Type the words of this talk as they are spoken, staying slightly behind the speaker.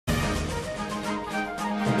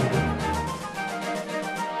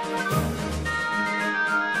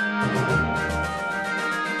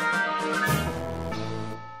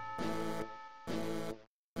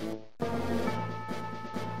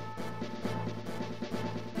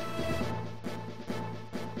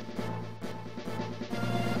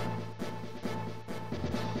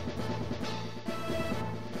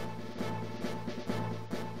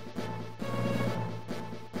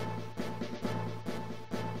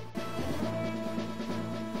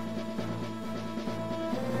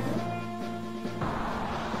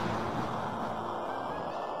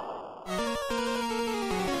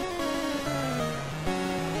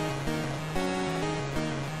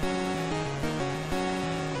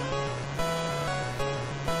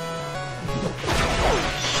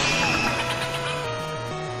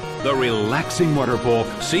The relaxing waterfall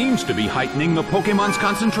seems to be heightening the Pokémon's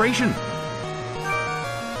concentration.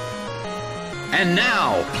 And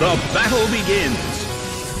now, the battle begins.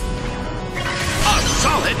 A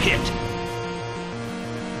solid hit.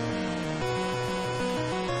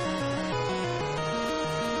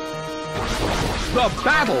 The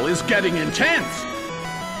battle is getting intense.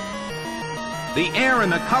 The air in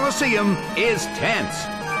the Colosseum is tense.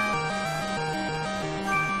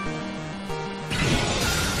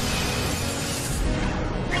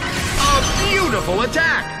 A beautiful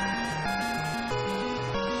attack!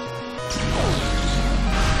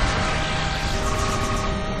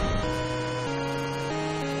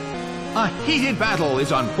 A heated battle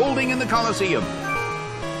is unfolding in the Colosseum.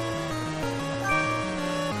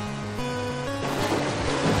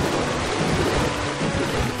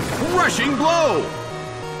 Crushing blow!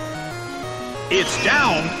 It's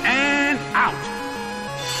down and out!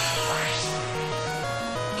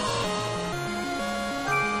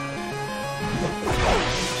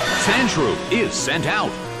 Sandshrew is sent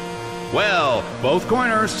out. Well, both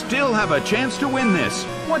corners still have a chance to win this.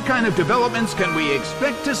 What kind of developments can we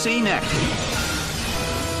expect to see next?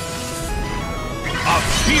 A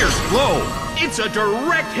fierce blow! It's a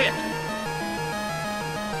direct hit!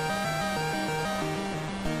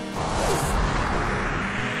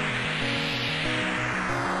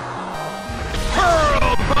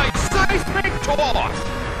 Hurled by seismic toss!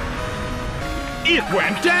 It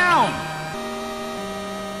went down!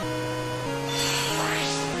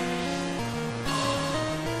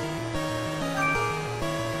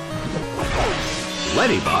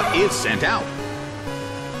 Ledyba is sent out.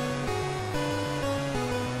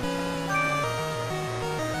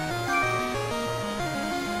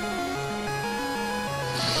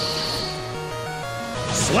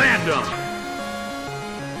 Slammed him.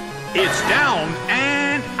 It's down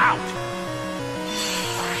and out.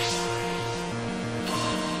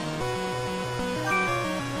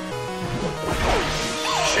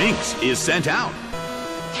 Shinx is sent out.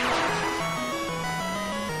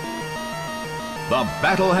 The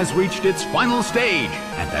battle has reached its final stage,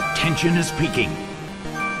 and the tension is peaking.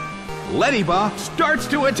 Ledyba starts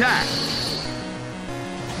to attack.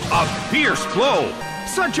 A fierce blow!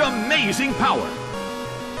 Such amazing power!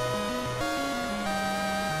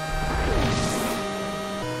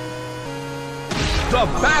 The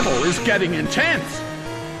battle is getting intense!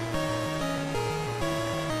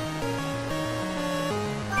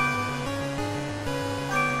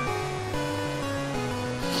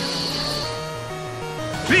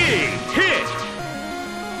 Big hit!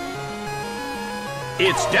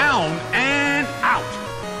 It's down and out!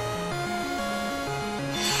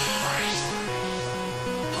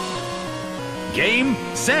 Game,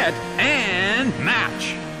 set, and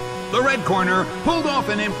match! The red corner pulled off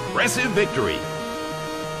an impressive victory.